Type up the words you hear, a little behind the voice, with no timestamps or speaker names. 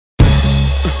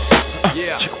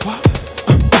Chicka what?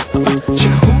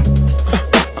 Chicka who?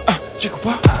 Chicka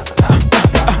what?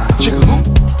 Chicka who?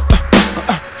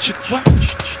 Chicka what?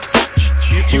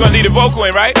 You gonna need a vocal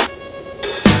in, right?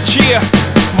 Cheer.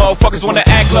 Motherfuckers wanna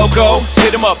act loco.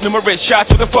 Hit 'em up, numerous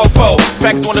shots with a fofo.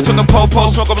 Backers wanna took 'em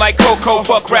po-po, smoke 'em like cocoa.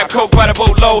 Fuck rap, coke by the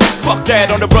boatload. Fuck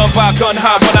that, on the run by gun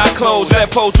high when I close. That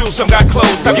pole do some got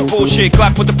closed. Stop your bullshit,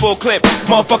 Glock with the full clip.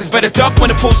 Motherfuckers better duck when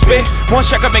the full spit. One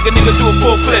shot can make a nigga do a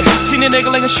full flip. Seen a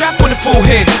nigga like a shot when the full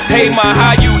hit. Hey, my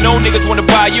how you? No niggas wanna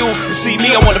buy you. To see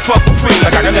me, I wanna fuck for free.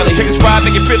 Like I got belly. Tickets ride,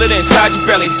 make you feel it inside your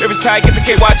belly. If it's tight, get the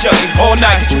KY jelly. All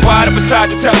night, get you wide up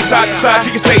beside the telly. Side to side,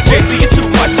 till you say, JC, you're too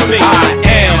much for me. I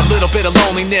am a little bit of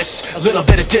loneliness, a little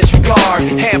bit of disregard.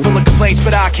 Handful of complaints,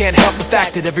 but I can't help the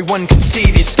fact that everyone can see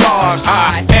these scars.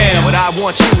 I am what I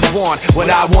want you to want,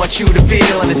 what I want you to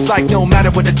feel. And it's like no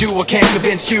matter what I do, I can't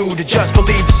convince you to just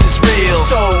believe this is real.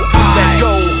 So I let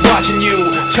go, watching you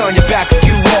turn your back like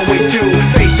you always do.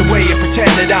 Face away and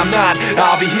pretend that I'm not.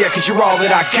 I'll be here cause you're all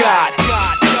that I got.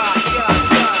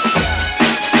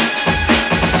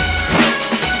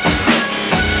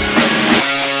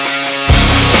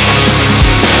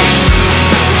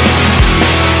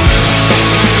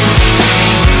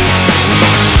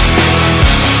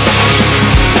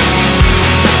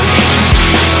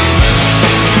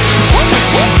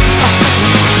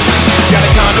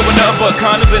 But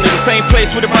condoms into the same place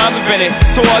with the rhymes in it.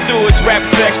 So all I do is rap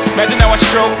sex. Imagine how I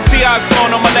stroke. See how it's flowing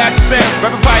on my last set.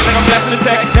 Rapping fight like I'm blasting the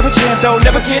tech. Never jam though,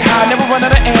 never get high, never run out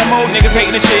of ammo. Niggas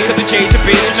hating the shit cause they change your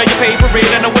bitch. You know you pay for it,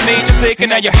 I know what made you sick. And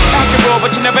now you're acting raw,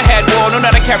 but you never had war. Know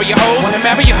how to carry your hoes, wanna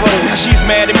marry your hoes. Now she's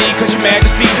mad at me cause your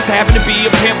majesty just happened to be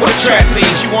a pimp with a tragedy.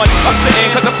 She want us to end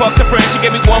cause I fucked her friend. She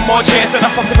gave me one more chance and I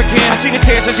fucked her again. I seen the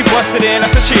tears as she busted in. I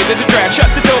said shit, there's a draft.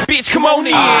 Shut the door, bitch, come on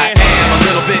in. I am a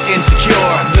little bit insecure,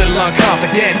 a little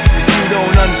unconfident. Cause you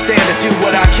don't understand, I do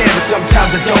what I can, but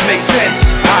sometimes it don't make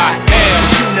sense. I am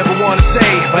what you never wanna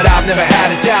say, but I've never had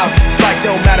a doubt. It's like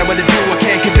no matter what I do, I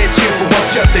can't convince you for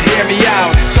once just to hear me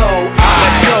out. So I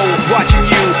let go, watching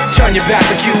you turn your back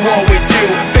like you always do.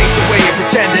 Face away and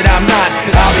pretend that I'm not.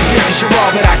 I'll be here cause you're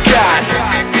all that I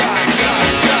got.